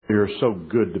You're so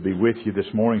good to be with you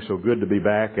this morning, so good to be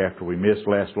back after we missed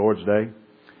last Lord's Day.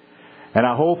 And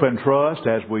I hope and trust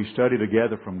as we study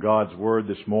together from God's Word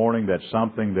this morning that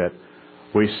something that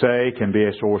we say can be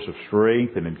a source of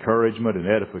strength and encouragement and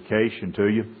edification to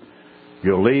you.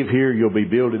 You'll leave here, you'll be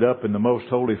builded up in the most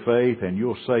holy faith, and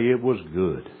you'll say it was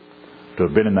good to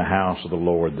have been in the house of the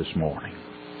Lord this morning.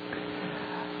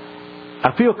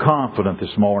 I feel confident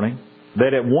this morning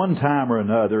that at one time or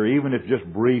another, even if just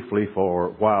briefly for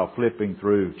while flipping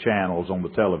through channels on the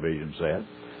television set,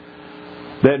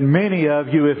 that many of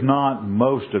you, if not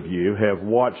most of you, have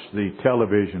watched the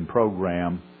television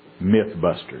program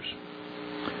Mythbusters.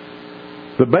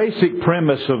 The basic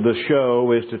premise of the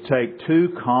show is to take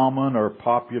two common or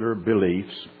popular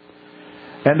beliefs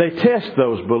and they test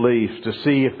those beliefs to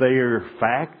see if they are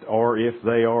fact or if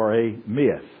they are a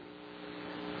myth.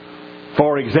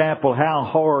 For example, how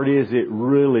hard is it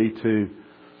really to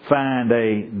find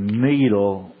a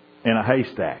needle in a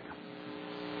haystack?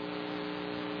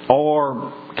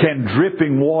 Or can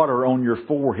dripping water on your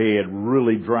forehead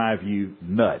really drive you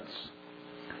nuts?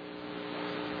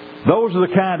 Those are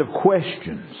the kind of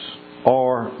questions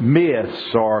or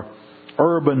myths or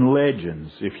urban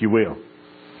legends, if you will,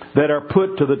 that are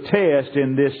put to the test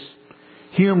in this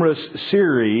humorous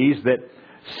series that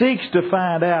seeks to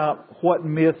find out what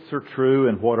myths are true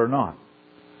and what are not.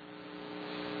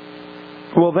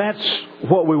 Well, that's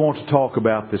what we want to talk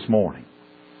about this morning.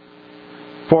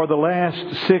 For the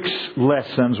last 6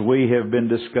 lessons, we have been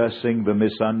discussing the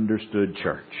misunderstood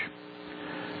church,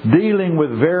 dealing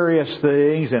with various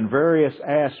things and various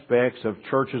aspects of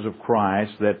churches of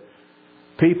Christ that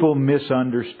people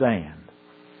misunderstand.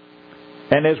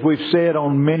 And as we've said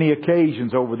on many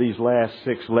occasions over these last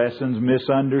 6 lessons,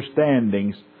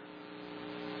 misunderstandings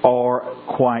are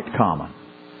quite common.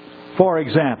 For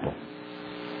example,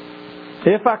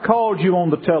 if I called you on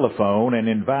the telephone and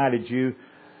invited you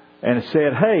and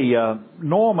said, hey,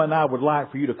 Norma and I would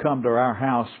like for you to come to our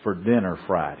house for dinner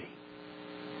Friday.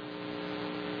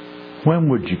 When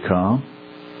would you come?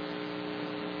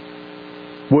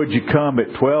 Would you come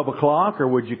at 12 o'clock or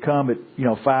would you come at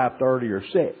 5:30 or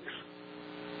 6?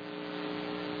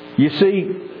 You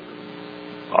see,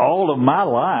 all of my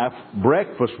life,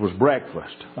 breakfast was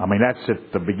breakfast. I mean, that's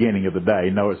at the beginning of the day.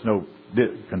 No, it's no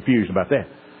confusion about that.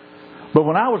 But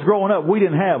when I was growing up, we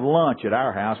didn't have lunch at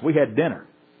our house. We had dinner.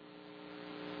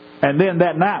 And then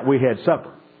that night we had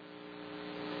supper.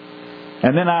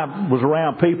 And then I was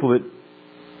around people that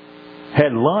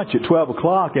had lunch at 12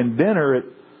 o'clock and dinner at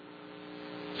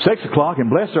 6 o'clock, and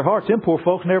bless their hearts, them poor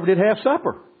folks never did have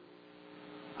supper.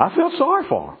 I felt sorry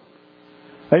for them.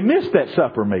 They missed that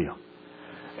supper meal.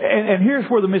 And here's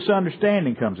where the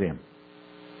misunderstanding comes in.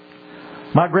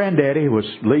 My granddaddy was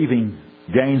leaving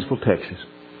Gainesville, Texas,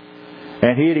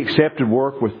 and he had accepted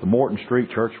work with the Morton Street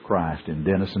Church of Christ in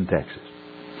Denison, Texas.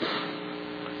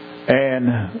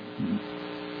 And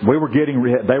they were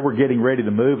getting ready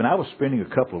to move, and I was spending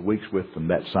a couple of weeks with them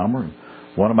that summer. And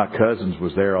one of my cousins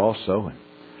was there also. And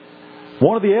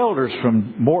one of the elders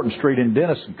from Morton Street in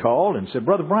Denison called and said,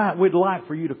 Brother Bryant, we'd like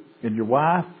for you and your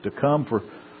wife to come for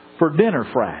dinner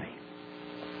Friday.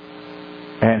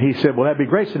 And he said, well, that'd be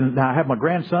great. He said, now I have my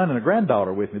grandson and a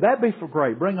granddaughter with me. That'd be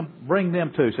great. Bring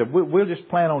them too. He said, we'll just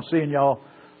plan on seeing y'all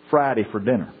Friday for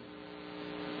dinner.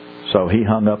 So he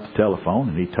hung up the telephone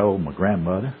and he told my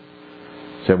grandmother,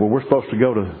 said, well, we're supposed to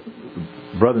go to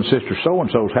brother and sister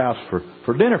so-and-so's house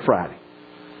for dinner Friday.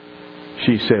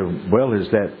 She said, well, is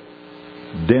that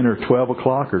dinner 12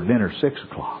 o'clock or dinner 6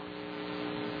 o'clock?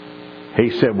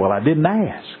 He said, well, I didn't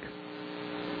ask.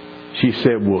 She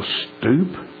said, well, Stoop.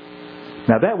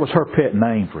 Now, that was her pet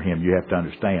name for him, you have to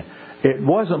understand. It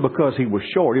wasn't because he was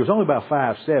short. He was only about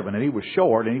 5'7", and he was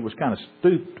short, and he was kind of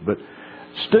stooped. But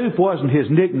Stoop wasn't his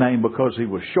nickname because he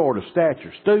was short of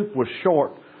stature. Stoop was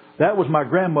short. That was my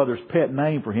grandmother's pet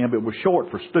name for him. It was short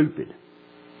for stupid.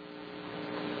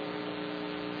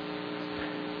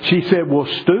 She said, well,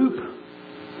 Stoop,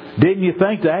 didn't you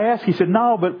think to ask? He said,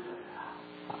 no, but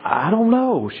I don't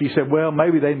know. She said, well,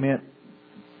 maybe they meant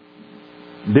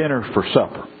dinner for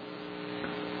supper.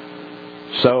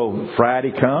 So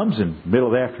Friday comes, and middle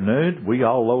of the afternoon, we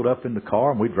all load up in the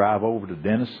car and we drive over to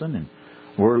Denison, and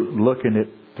we're looking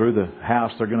through the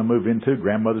house they're going to move into.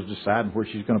 Grandmother's deciding where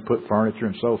she's going to put furniture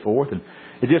and so forth. And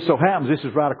it just so happens this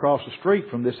is right across the street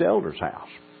from this elder's house.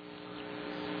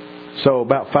 So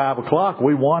about 5 o'clock,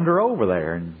 we wander over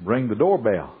there and ring the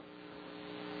doorbell.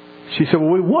 She said,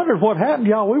 well, we wondered what happened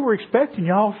to y'all. We were expecting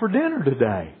y'all for dinner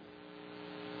today.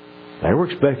 They were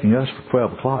expecting us for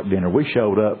 12 o'clock dinner. We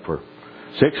showed up for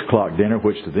 6 o'clock dinner,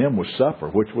 which to them was supper,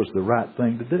 which was the right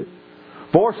thing to do.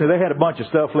 Fortunately, they had a bunch of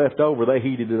stuff left over. They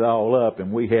heated it all up,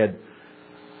 and we had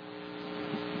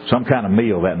some kind of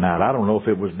meal that night. I don't know if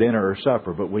it was dinner or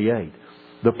supper, but we ate.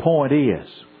 The point is,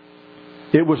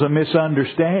 it was a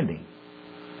misunderstanding.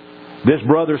 This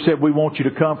brother said, we want you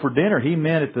to come for dinner. He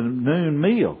meant at the noon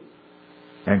meal.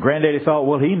 And Granddaddy thought,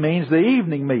 well, he means the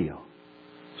evening meal.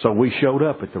 So we showed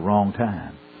up at the wrong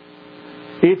time.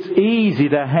 It's easy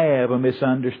to have a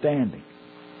misunderstanding.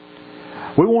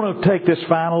 We want to take this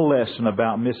final lesson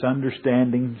about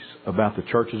misunderstandings about the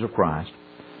churches of Christ,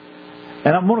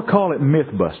 and I'm going to call it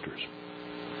Mythbusters.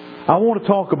 I want to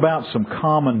talk about some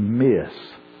common myths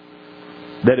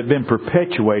that have been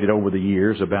perpetuated over the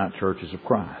years about churches of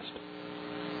Christ.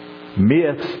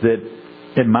 Myths that,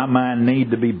 in my mind,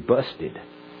 need to be busted.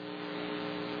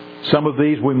 Some of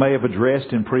these we may have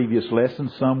addressed in previous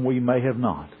lessons, some we may have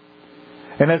not.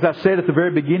 And as I said at the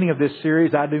very beginning of this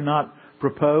series, I do not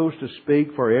propose to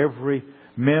speak for every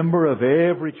member of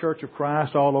every Church of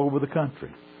Christ all over the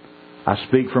country. I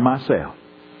speak for myself.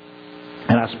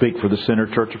 And I speak for the Center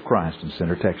Church of Christ in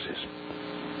Center, Texas.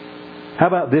 How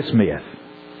about this myth?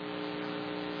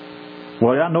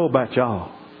 Well, I know about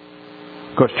y'all.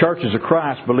 Because churches of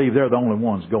Christ believe they're the only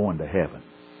ones going to heaven.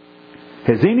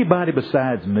 Has anybody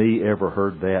besides me ever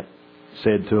heard that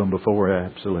said to them before?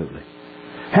 Absolutely.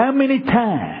 How many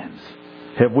times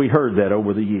have we heard that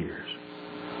over the years?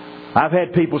 I've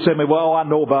had people say to me, well, I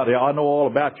know about it. I know all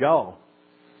about y'all.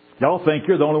 Y'all think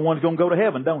you're the only ones going to go to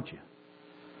heaven, don't you?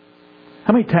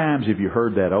 How many times have you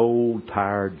heard that old,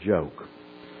 tired joke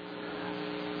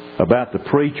about the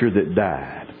preacher that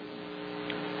died?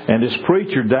 And this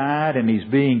preacher died and he's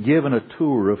being given a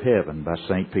tour of heaven by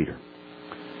St. Peter.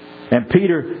 And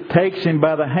Peter takes him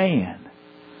by the hand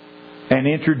and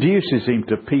introduces him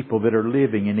to people that are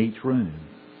living in each room.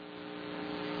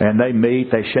 And they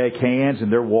meet, they shake hands,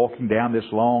 and they're walking down this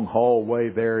long hallway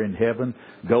there in heaven.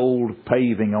 Gold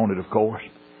paving on it, of course.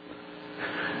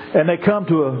 And they come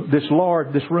to this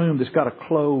room that's got a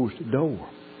closed door.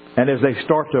 And as they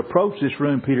start to approach this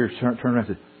room, Peter turns around and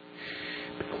says,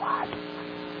 shh, be quiet.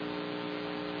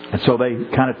 And so they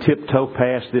kind of tiptoe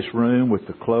past this room with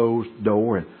the closed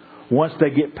door. And once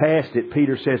they get past it,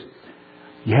 Peter says,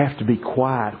 you have to be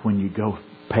quiet when you go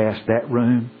past that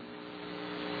room.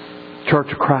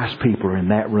 Church of Christ people are in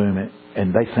that room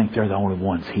and they think they're the only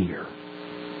ones here.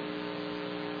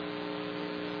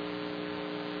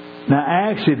 Now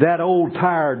actually that old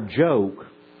tired joke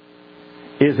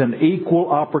is an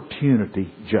equal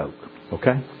opportunity joke.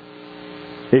 Okay?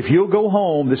 If you'll go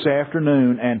home this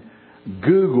afternoon and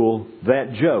Google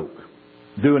that joke,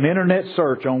 do an internet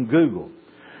search on Google,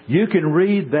 you can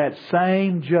read that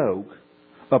same joke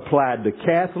applied to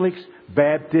Catholics,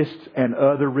 Baptists, and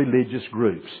other religious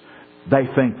groups. They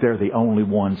think they're the only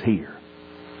ones here.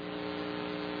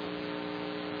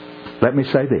 Let me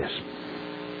say this.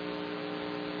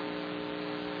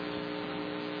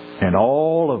 In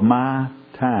all of my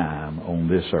time on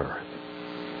this earth,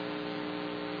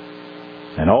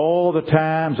 and all the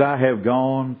times I have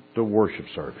gone to worship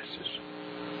services,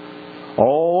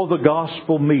 all the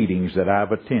gospel meetings that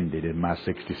I've attended in my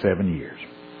 67 years,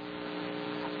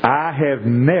 I have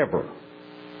never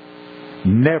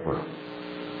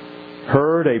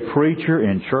heard a preacher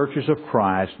in churches of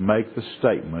Christ make the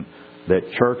statement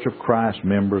that Church of Christ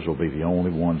members will be the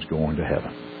only ones going to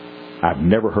heaven. I've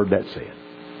never heard that said.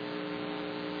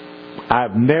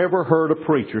 I've never heard a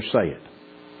preacher say it.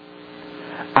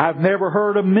 I've never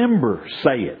heard a member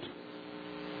say it.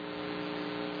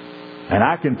 And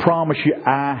I can promise you,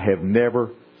 I have never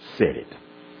said it.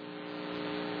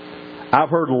 I've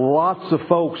heard lots of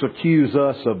folks accuse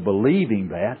us of believing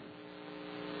that.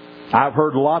 I've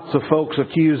heard lots of folks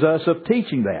accuse us of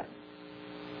teaching that.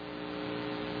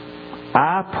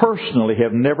 I personally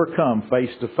have never come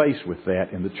face to face with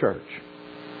that in the church.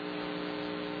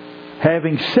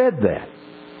 Having said that,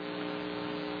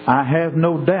 I have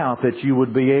no doubt that you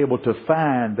would be able to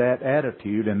find that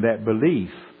attitude and that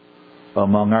belief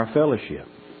among our fellowship.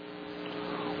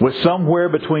 With somewhere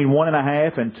between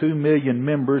 1.5 and 2 million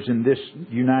members in this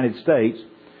United States,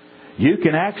 you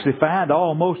can actually find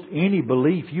almost any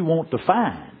belief you want to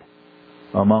find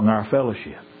among our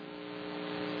fellowship.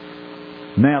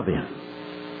 Now then,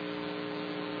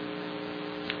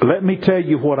 let me tell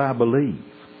you what I believe.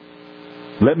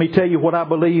 Let me tell you what I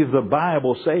believe the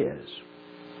Bible says.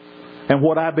 And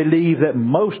what I believe that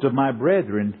most of my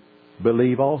brethren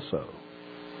believe also.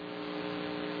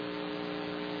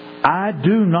 I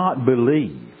do not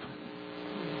believe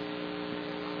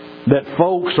that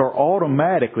folks are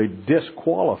automatically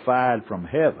disqualified from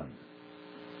heaven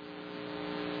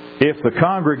if the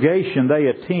congregation they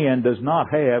attend does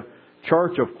not have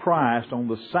Church of Christ on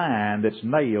the sign that's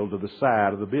nailed to the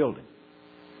side of the building.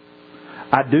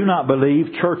 I do not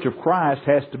believe Church of Christ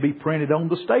has to be printed on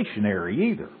the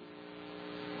stationery either.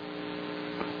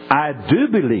 I do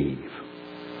believe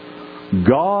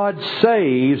God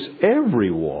saves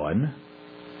everyone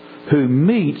who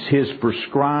meets His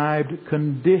prescribed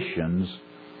conditions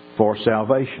for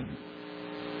salvation.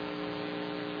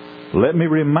 Let me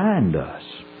remind us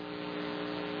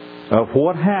of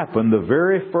what happened the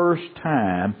very first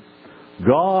time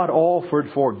God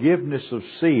offered forgiveness of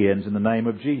sins in the name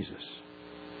of Jesus.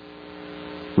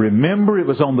 Remember, it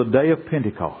was on the day of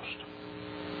Pentecost.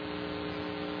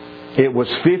 It was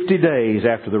 50 days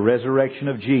after the resurrection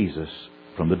of Jesus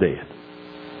from the dead.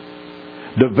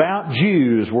 Devout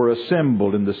Jews were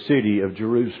assembled in the city of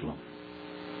Jerusalem.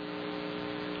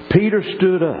 Peter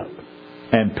stood up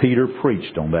and Peter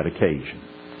preached on that occasion.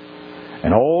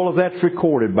 And all of that's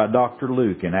recorded by Dr.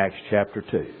 Luke in Acts chapter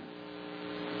 2.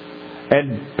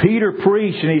 And Peter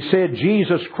preached and he said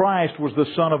Jesus Christ was the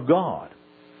Son of God.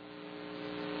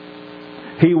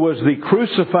 He was the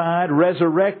crucified,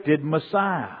 resurrected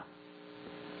Messiah.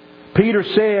 Peter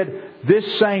said, this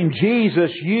same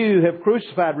Jesus you have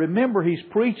crucified. Remember, he's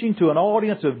preaching to an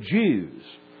audience of Jews.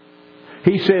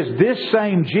 He says, this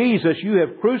same Jesus you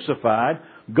have crucified,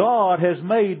 God has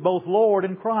made both Lord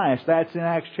and Christ. That's in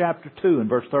Acts chapter 2 and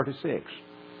verse 36.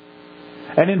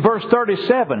 And in verse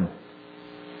 37,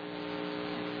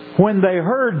 when they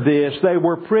heard this, they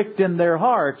were pricked in their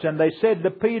hearts, and they said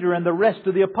to Peter and the rest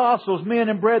of the apostles, men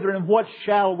and brethren, what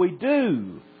shall we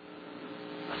do?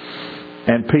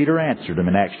 And Peter answered them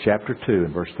in Acts chapter 2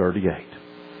 and verse 38.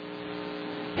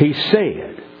 He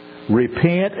said,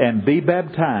 repent and be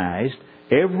baptized,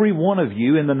 every one of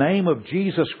you, in the name of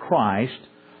Jesus Christ,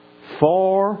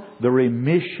 for the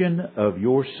remission of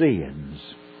your sins,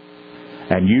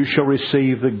 and you shall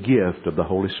receive the gift of the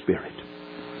Holy Spirit.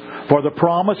 For the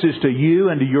promise is to you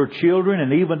and to your children,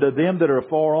 and even to them that are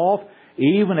far off,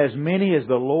 even as many as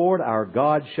the Lord our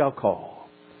God shall call.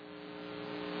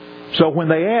 So when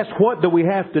they asked, what do we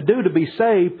have to do to be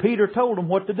saved? Peter told them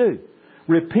what to do.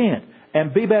 Repent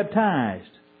and be baptized.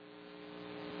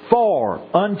 For,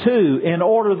 unto, in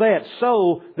order that,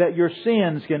 so that your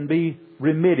sins can be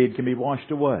remitted, can be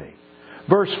washed away.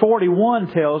 Verse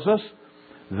 41 tells us,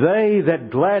 they that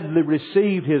gladly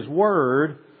received His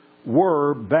word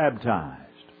were baptized.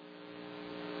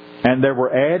 And there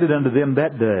were added unto them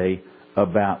that day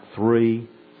about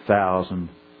 3,000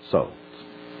 souls.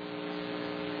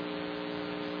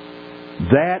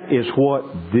 That is what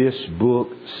this book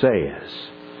says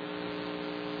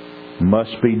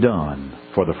must be done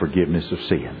for the forgiveness of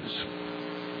sins.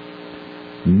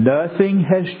 Nothing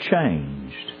has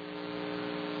changed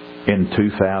in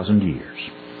 2,000 years.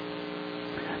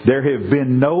 There have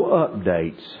been no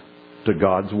updates to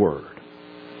God's Word.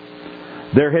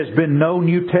 There has been no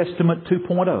New Testament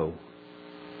 2.0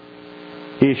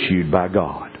 issued by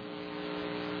God.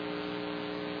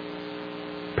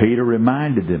 Peter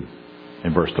reminded them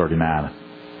in verse 39,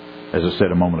 as I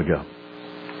said a moment ago,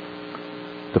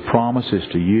 the promise is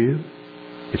to you,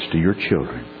 it's to your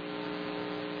children,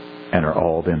 and are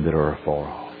all them that are afar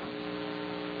off.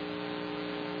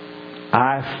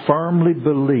 I firmly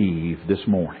believe this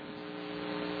morning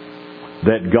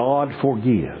that God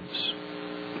forgives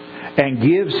and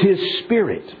gives His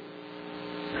Spirit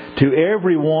to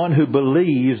everyone who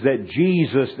believes that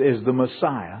Jesus is the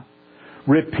Messiah,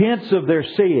 repents of their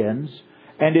sins,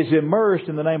 and is immersed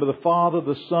in the name of the Father,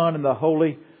 the Son, and the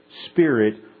Holy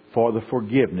Spirit for the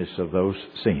forgiveness of those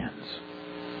sins.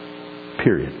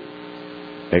 Period.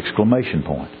 Exclamation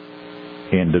point.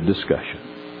 End of discussion.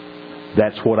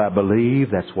 That's what I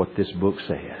believe. That's what this book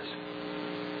says.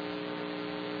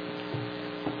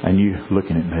 And you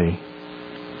looking at me.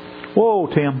 Whoa,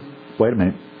 Tim. Wait a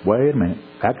minute.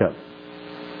 Back up.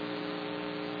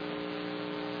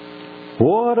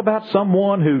 What about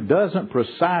someone who doesn't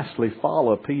precisely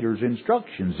follow Peter's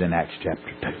instructions in Acts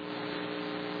chapter 2?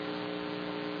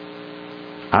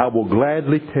 I will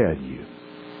gladly tell you,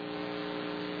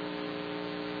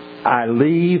 I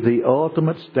leave the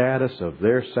ultimate status of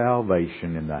their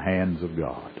salvation in the hands of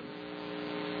God.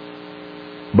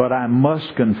 But I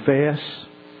must confess,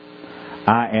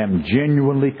 I am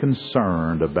genuinely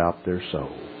concerned about their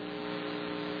soul.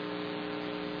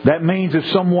 That means if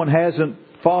someone hasn't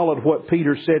followed what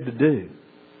Peter said to do,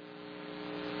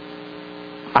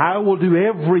 I will do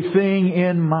everything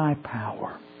in my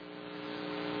power,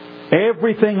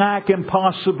 everything I can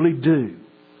possibly do,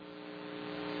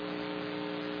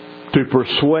 to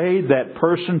persuade that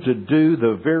person to do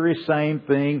the very same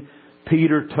thing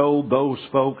Peter told those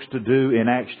folks to do in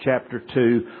Acts chapter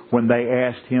 2 when they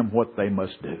asked him what they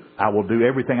must do. I will do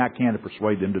everything I can to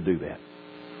persuade them to do that.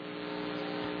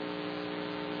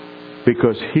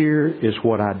 Because here is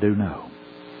what I do know.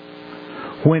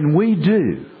 When we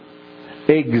do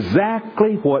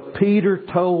exactly what Peter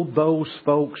told those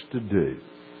folks to do,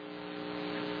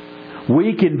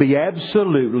 we can be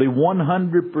absolutely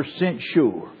 100%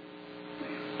 sure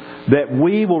that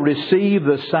we will receive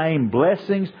the same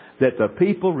blessings that the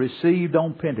people received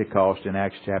on Pentecost in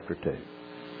Acts chapter 2.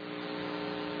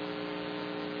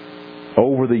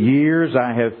 Over the years,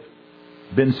 I have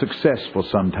been successful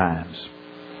sometimes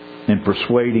in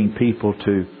persuading people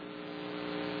to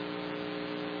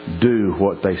do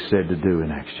what they said to do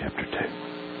in Acts chapter 2.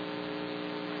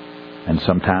 And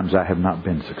sometimes I have not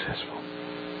been successful.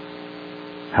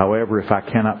 However, if I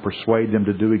cannot persuade them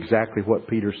to do exactly what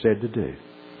Peter said to do,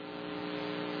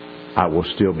 I will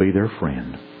still be their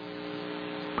friend.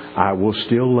 I will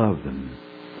still love them.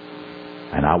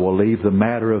 And I will leave the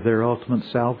matter of their ultimate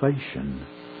salvation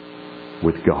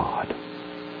with God.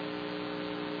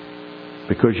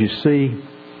 Because you see,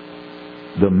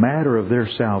 the matter of their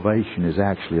salvation is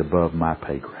actually above my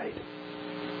pay grade.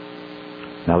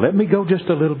 Now let me go just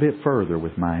a little bit further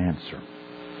with my answer.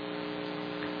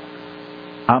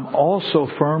 I'm also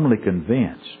firmly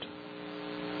convinced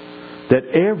that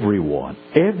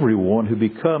everyone who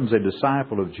becomes a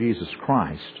disciple of Jesus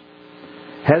Christ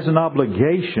has an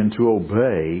obligation to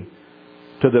obey,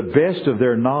 to the best of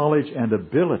their knowledge and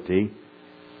ability,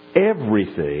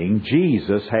 everything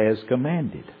Jesus has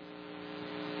commanded.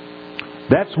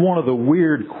 That's one of the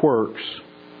weird quirks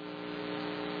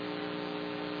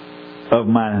of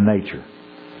my nature.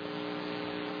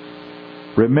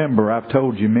 Remember, I've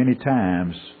told you many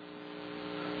times,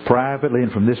 privately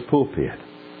and from this pulpit,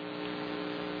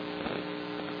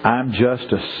 I'm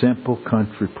just a simple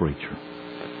country preacher.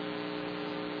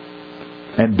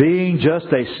 And being just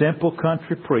a simple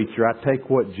country preacher, I take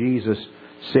what Jesus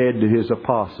said to His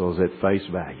apostles at face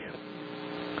value.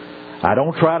 I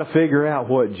don't try to figure out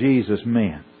what Jesus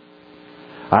meant.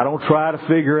 I don't try to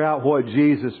figure out what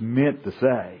Jesus meant to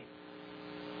say.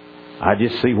 I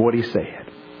just see what He said.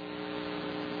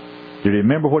 Do you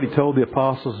remember what He told the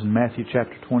apostles in Matthew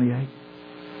chapter 28?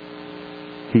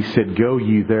 He said, "Go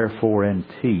ye therefore and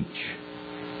teach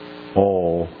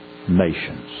all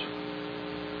nations,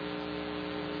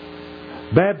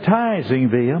 baptizing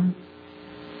them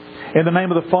in the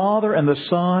name of the Father and the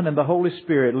Son and the Holy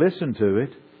Spirit." Listen to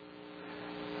it.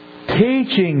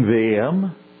 "Teaching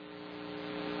them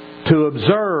to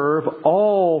observe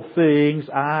all things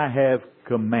I have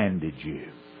commanded you."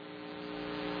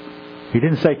 He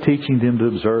didn't say teaching them to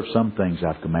observe some things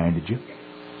I've commanded you,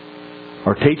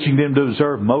 or teaching them to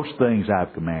observe most things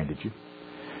I've commanded you.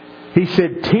 He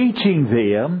said teaching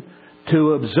them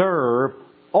to observe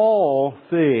all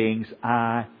things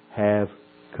I have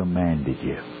commanded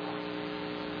you.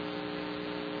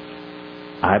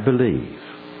 I believe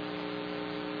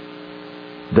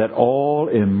that all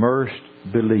immersed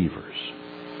believers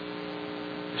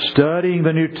studying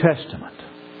the New Testament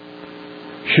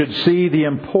should see the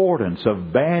importance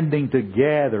of banding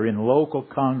together in local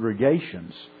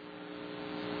congregations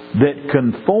that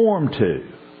conform to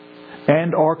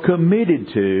and are committed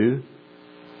to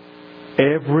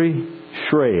every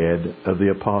shred of the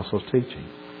Apostles' teaching.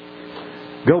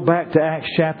 Go back to Acts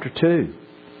chapter 2.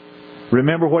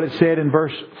 Remember what it said in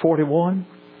verse 41?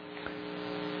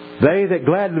 "They that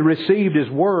gladly received His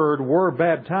word were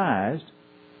baptized.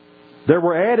 There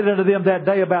were added unto them that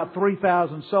day about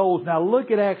 3,000 souls." Now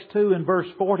look at Acts 2 and verse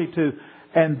 42.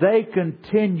 "And they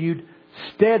continued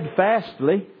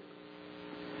steadfastly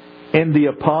in the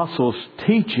apostles'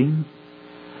 teaching,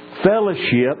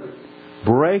 fellowship,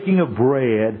 breaking of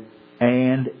bread,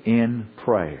 and in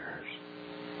prayers."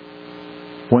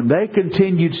 When they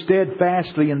continued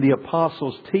steadfastly in the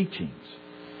apostles' teachings,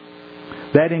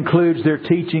 that includes their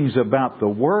teachings about the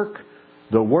work,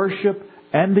 the worship,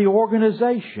 and the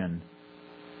organization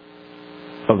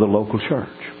of the local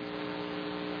church.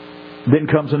 Then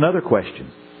comes another question.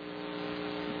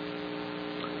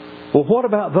 Well, what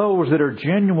about those that are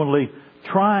genuinely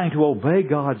trying to obey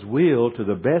God's will to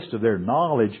the best of their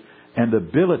knowledge and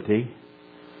ability,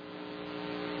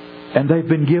 and they've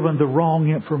been given the wrong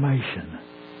information?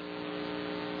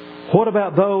 What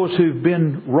about those who've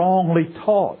been wrongly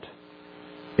taught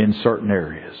in certain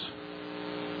areas?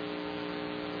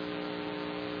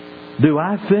 Do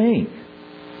I think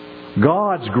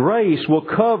God's grace will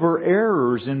cover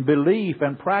errors in belief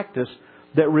and practice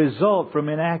that result from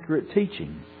inaccurate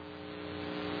teaching?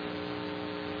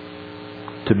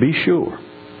 To be sure,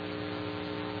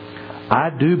 I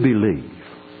do believe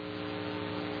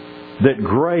that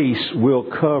grace will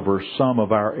cover some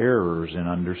of our errors in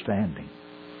understanding.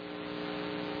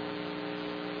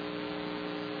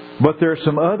 But there are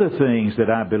some other things that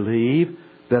I believe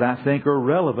that I think are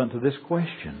relevant to this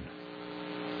question.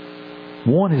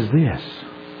 One is this.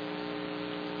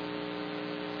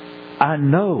 I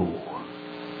know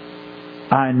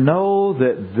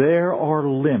that there are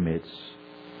limits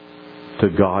to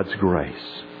God's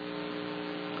grace.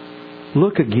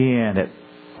 Look again at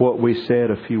what we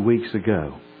said a few weeks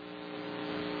ago.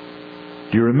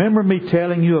 Do you remember me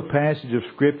telling you a passage of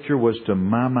Scripture was, to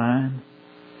my mind,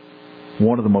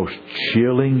 one of the most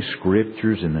chilling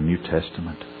Scriptures in the New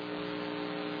Testament?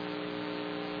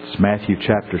 It's Matthew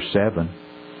chapter 7,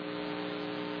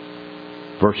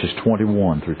 verses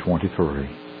 21 through 23.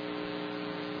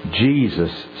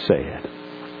 Jesus said,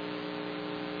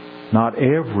 "Not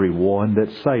every one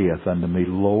that saith unto me,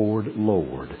 Lord,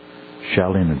 Lord,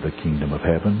 shall enter the kingdom of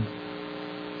heaven,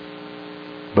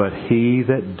 but he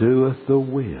that doeth the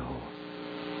will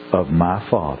of my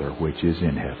Father which is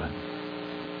in heaven.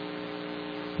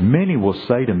 Many will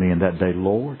say to me in that day,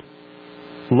 Lord,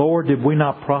 Lord, did we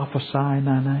not prophesy in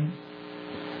thy name?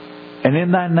 And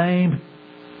in thy name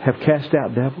have cast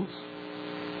out devils?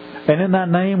 And in thy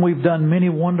name we've done many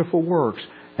wonderful works.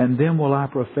 And then will I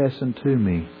profess unto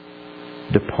me,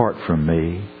 Depart from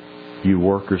me, you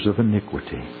workers of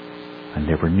iniquity. I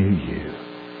never knew you."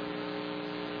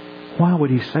 Why would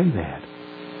he say that?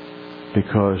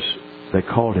 Because they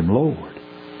called him Lord,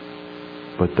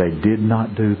 but they did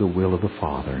not do the will of the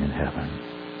Father in heaven.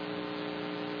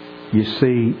 You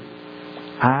see,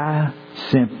 I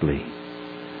simply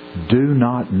do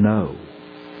not know.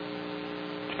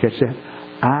 Did you catch that?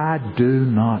 I do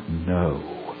not know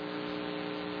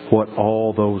what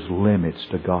all those limits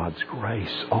to God's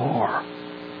grace are.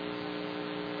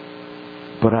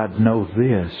 But I know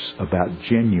this about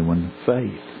genuine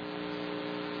faith.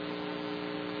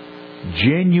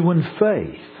 Genuine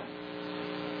faith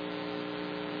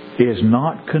is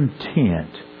not content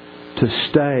to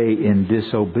stay in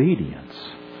disobedience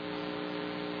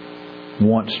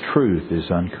once truth is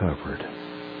uncovered.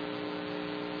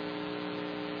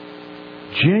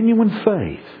 Genuine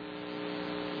faith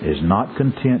is not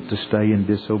content to stay in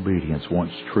disobedience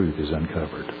once truth is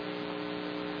uncovered.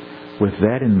 With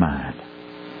that in mind,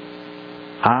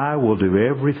 I will do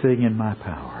everything in my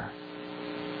power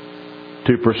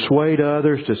to persuade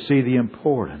others to see the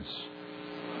importance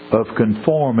of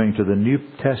conforming to the New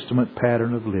Testament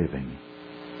pattern of living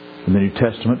and the New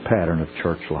Testament pattern of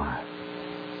church life.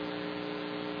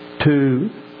 To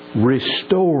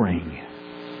restoring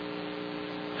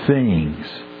things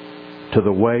to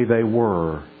the way they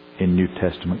were in New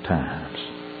Testament times.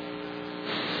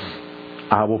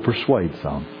 I will persuade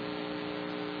some,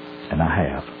 and I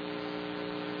have.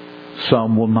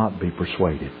 Some will not be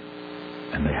persuaded,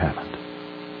 and they haven't.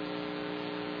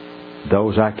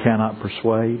 Those I cannot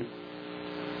persuade,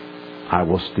 I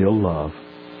will still love.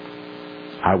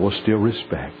 I will still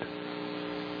respect.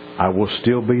 I will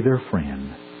still be their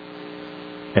friend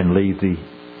and leave the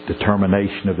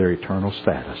determination of their eternal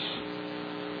status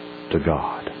to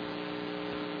God.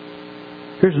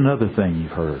 Here's another thing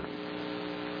you've heard.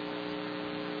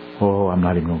 Oh, I'm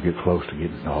not even going to get close to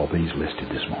getting all these listed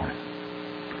this morning.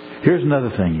 Here's another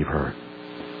thing you've heard.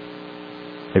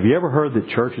 Have you ever heard that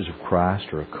churches of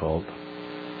Christ are a cult?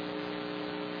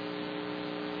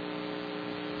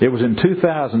 It was in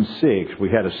 2006 we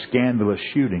had a scandalous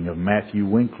shooting of Matthew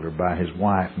Winkler by his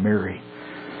wife Mary.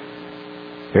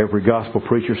 Every gospel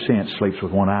preacher since sleeps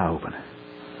with one eye open.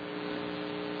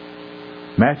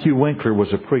 Matthew Winkler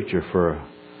was a preacher for a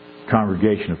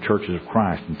congregation of Churches of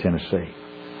Christ in Tennessee.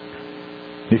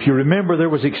 If you remember, there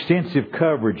was extensive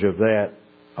coverage of that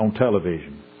on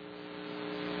television.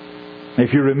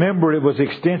 If you remember, it was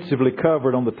extensively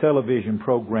covered on the television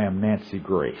program Nancy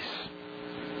Grace.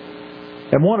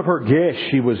 And one of her guests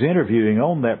she was interviewing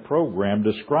on that program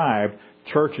described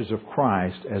Churches of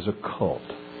Christ as a cult.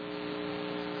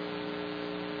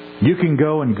 You can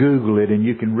go and Google it and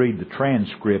you can read the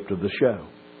transcript of the show.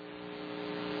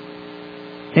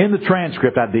 In the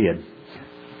transcript, I did.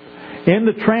 In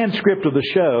the transcript of the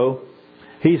show,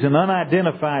 he's an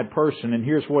unidentified person, and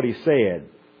here's what he said.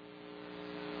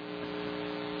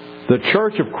 The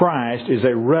Church of Christ is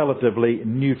a relatively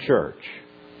new church.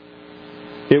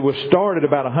 It was started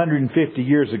about 150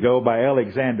 years ago by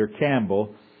Alexander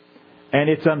Campbell, and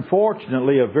it's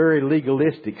unfortunately a very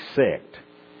legalistic sect.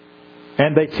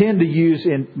 And they tend to use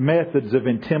methods of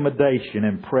intimidation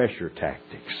and pressure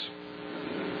tactics.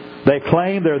 They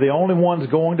claim they're the only ones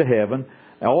going to heaven.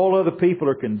 All other people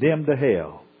are condemned to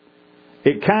hell.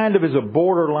 It kind of is a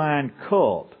borderline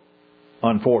cult,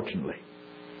 unfortunately.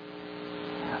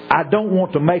 I don't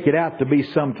want to make it out to be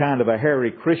some kind of a Hare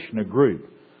Krishna group,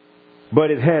 but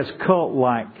it has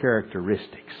cult-like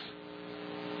characteristics.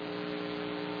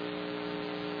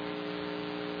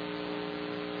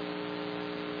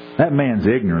 That man's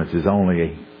ignorance is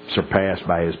only surpassed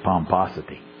by his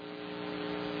pomposity.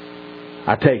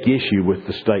 I take issue with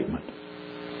the statement.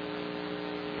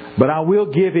 But I will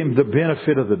give him the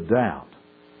benefit of the doubt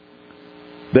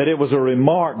that it was a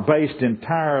remark based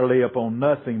entirely upon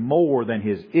nothing more than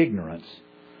his ignorance,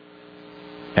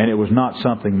 and it was not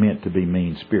something meant to be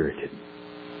mean-spirited.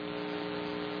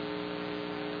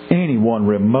 Anyone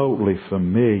remotely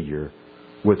familiar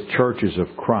with churches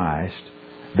of Christ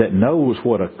that knows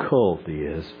what a cult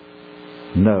is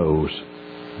knows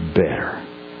better.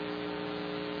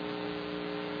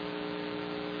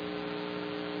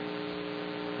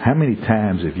 How many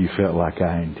times have you felt like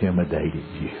I intimidated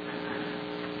you?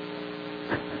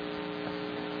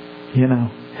 You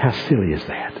know, how silly is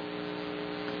that?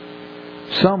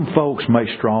 Some folks may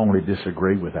strongly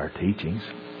disagree with our teachings,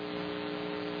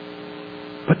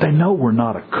 but they know we're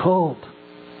not a cult.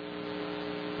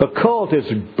 A cult is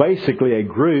basically a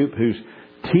group whose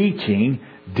teaching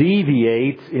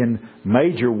deviates in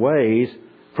major ways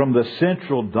from the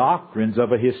central doctrines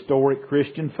of a historic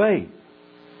Christian faith.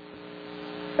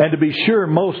 And to be sure,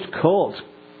 most cults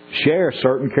share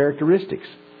certain characteristics.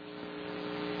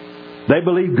 They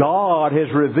believe God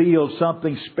has revealed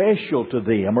something special to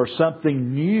them or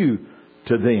something new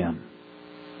to them.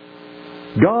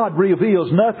 God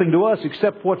reveals nothing to us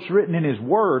except what's written in His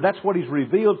Word. That's what He's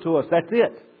revealed to us. That's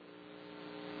it.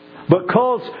 But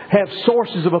cults have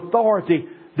sources of authority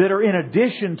that are in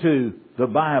addition to the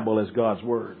Bible as God's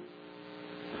Word.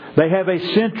 They have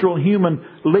a central human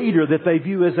leader that they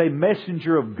view as a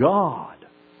messenger of God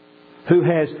who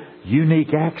has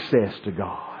unique access to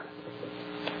God.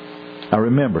 Now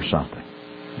remember something.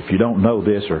 If you don't know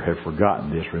this or have forgotten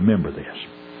this, remember this.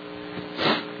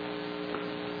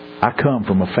 I come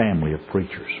from a family of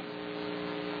preachers.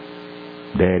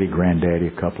 Daddy, granddaddy,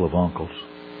 a couple of uncles.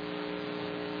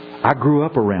 I grew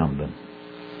up around them.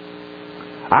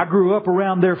 I grew up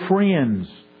around their friends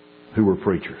who were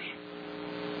preachers.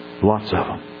 Lots of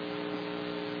them.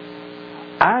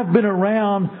 I've been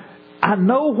around. I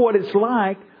know what it's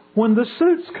like when the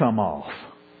suits come off.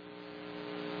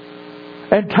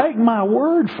 And take my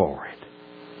word for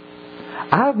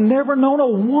it, I've never known a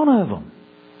one of them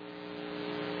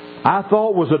I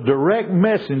thought was a direct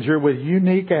messenger with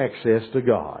unique access to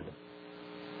God.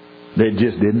 It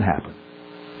just didn't happen.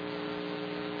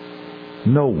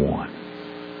 No one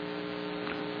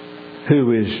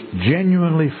who is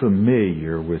genuinely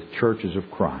familiar with churches of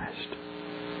Christ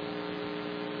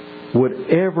would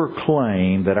ever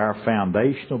claim that our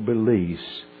foundational beliefs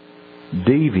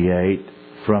deviate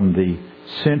from the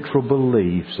central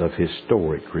beliefs of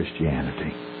historic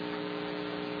Christianity.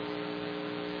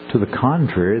 To the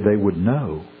contrary, they would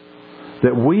know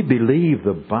that we believe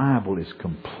the Bible is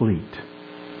complete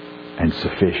and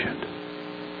sufficient.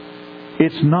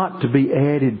 It's not to be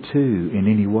added to in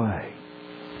any way.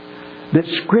 That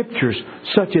Scriptures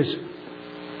such as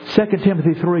 2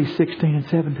 Timothy 3:16 and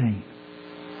 17,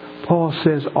 Paul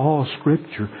says all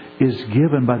Scripture is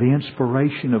given by the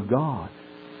inspiration of God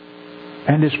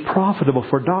and is profitable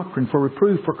for doctrine, for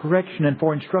reproof, for correction, and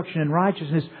for instruction in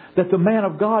righteousness, that the man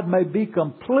of God may be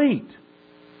complete,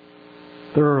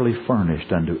 thoroughly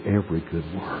furnished unto every good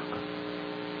work.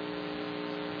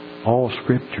 All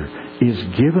Scripture is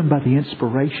given by the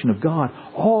inspiration of God.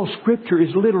 All Scripture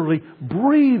is literally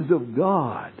breathed of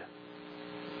God.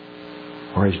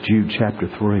 Or as Jude chapter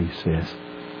 3 says,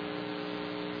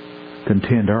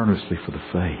 contend earnestly for the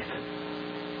faith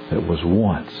that was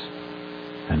once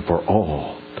and for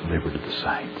all delivered to the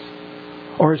saints.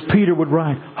 Or as Peter would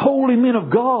write, holy men of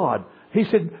God.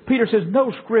 Peter says,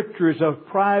 no Scripture is of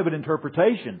private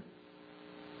interpretation,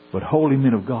 but holy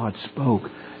men of God spoke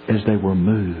as they were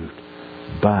moved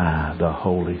by the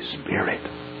Holy Spirit.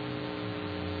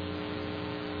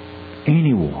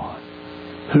 Anyone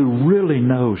who really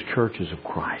knows churches of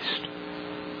Christ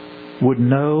would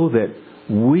know that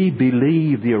we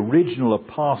believe the original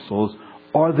apostles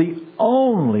are the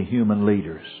only human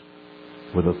leaders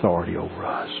with authority over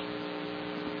us.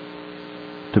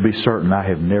 To be certain, I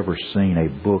have never seen a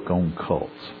book on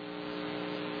cults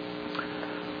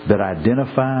that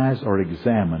identifies or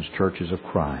examines churches of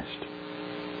Christ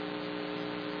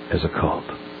as a cult.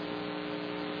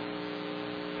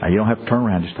 Now, you don't have to turn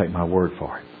around, just take my word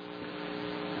for it.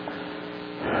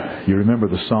 You remember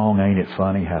the song, Ain't It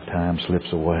Funny How Time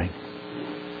Slips Away?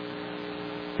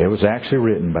 It was actually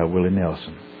written by Willie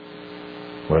Nelson.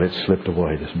 Well, it slipped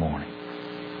away this morning.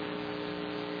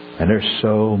 And there's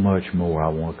so much more I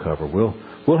want to cover.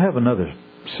 We'll have another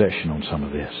session on some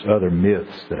of this. Other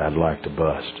myths that I'd like to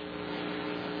bust.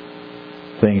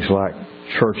 Things like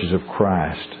churches of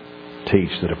Christ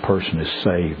teach that a person is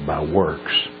saved by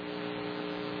works.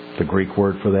 The Greek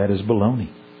word for that is baloney.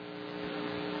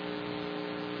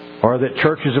 Or that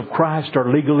churches of Christ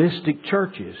are legalistic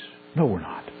churches. No, we're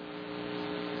not.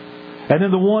 And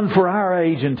then the one for our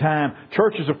age and time,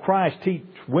 churches of Christ treat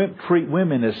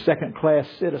women as second-class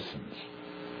citizens.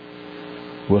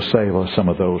 We'll save some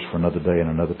of those for another day and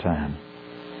another time.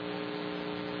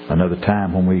 Another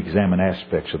time when we examine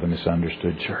aspects of the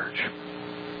misunderstood church.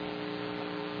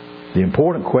 The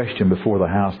important question before the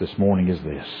house this morning is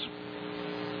this.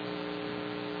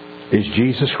 Is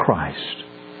Jesus Christ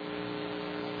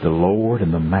the Lord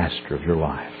and the Master of your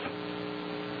life?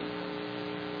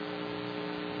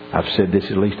 I've said this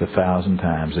at least 1,000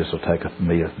 times. This will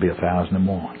be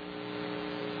 1,001.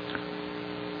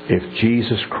 If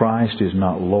Jesus Christ is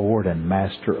not Lord and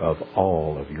Master of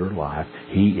all of your life,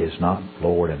 He is not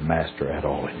Lord and Master at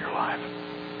all in your life.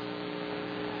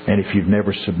 And if you've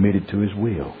never submitted to His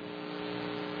will,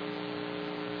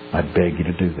 I beg you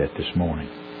to do that this morning.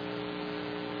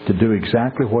 To do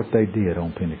exactly what they did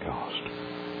on Pentecost.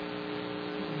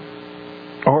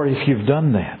 Or if you've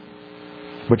done that,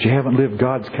 but you haven't lived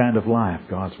God's kind of life,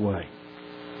 God's way,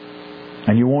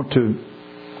 and you want to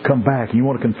come back, and you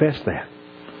want to confess that,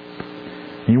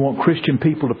 and you want Christian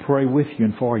people to pray with you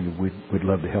and for you, we'd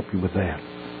love to help you with that.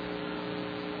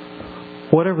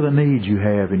 Whatever the need you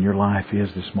have in your life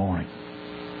is this morning,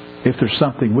 if there's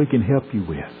something we can help you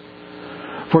with,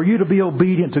 for you to be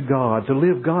obedient to God, to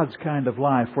live God's kind of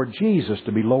life, for Jesus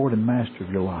to be Lord and Master of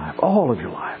your life, all of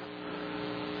your life,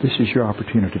 this is your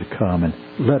opportunity to come and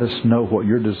let us know what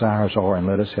your desires are, and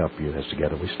let us help you as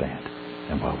together we stand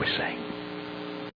and while we sing.